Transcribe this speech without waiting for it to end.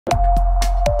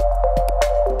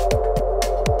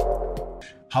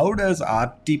How does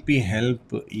RTP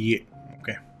help EA?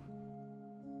 Okay.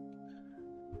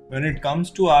 When it comes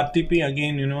to RTP,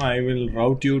 again, I will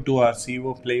route you to our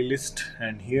CO playlist,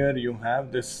 and here you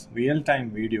have this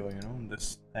real-time video.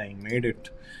 This I made it,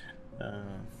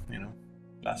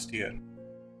 last year.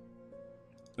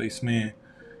 So, इसमें,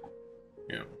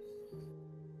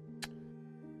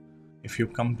 if you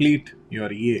complete your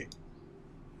EA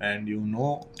and you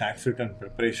know tax return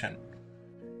preparation,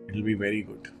 it will be very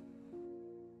good.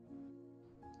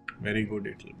 Very good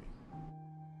it will be.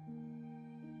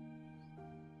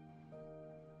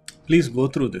 Please go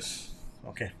through this.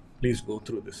 Okay, please go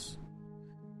through this.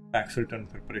 Tax return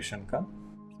preparation ka.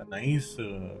 It's a nice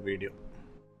video.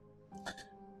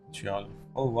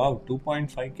 Oh wow,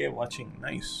 2.5k watching.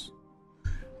 Nice.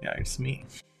 Yeah, it's me.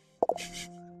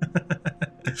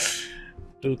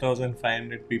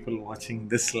 2,500 people watching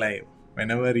this live.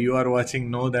 Whenever you are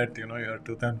watching, know that you're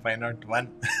 2,501.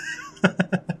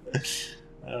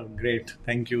 Oh, great.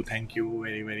 Thank you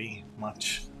very, very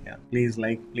much. Yeah, please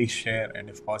like, please share, and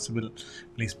if possible,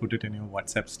 please put it in your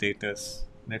WhatsApp status.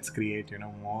 Let's create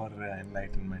more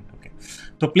enlightenment. Okay,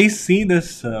 so please see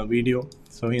this video.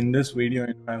 So in this video,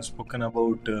 I have spoken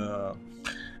about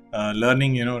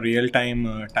learning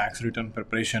real-time tax return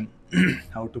preparation,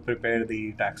 how to prepare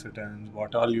the tax returns,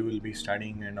 what all you will be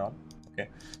studying and all. Okay,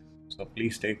 so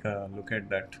please take a look at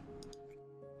that.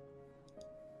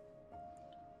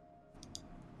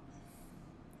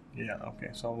 Yeah,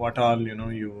 okay, so what all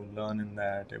you learn in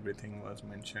that, everything was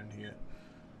mentioned here.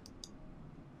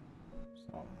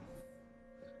 So,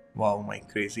 wow, my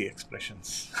crazy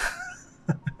expressions.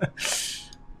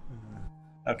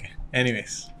 Okay,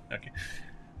 anyways, okay,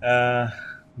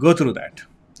 go through that.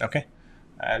 Okay,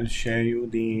 I'll share you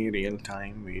the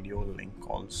real-time video link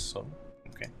also.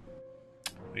 Okay,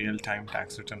 real-time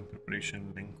tax return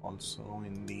preparation link also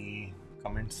in the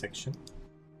comment section.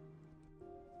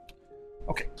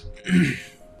 Okay.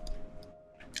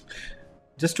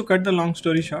 Just to cut the long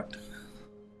story short,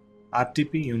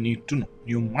 RTP you need to know,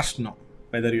 you must know,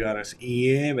 whether you are a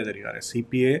EA, whether you are a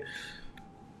CPA,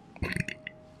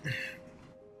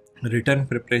 return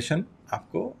preparation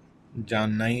आपको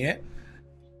जानना ही है,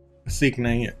 सीखना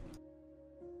ही है.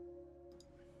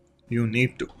 You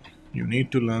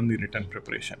need to learn the written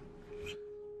preparation.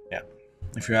 Yeah.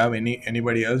 If you have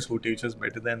anybody else who teaches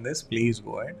better than this, please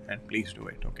go ahead and please do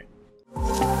it. Okay.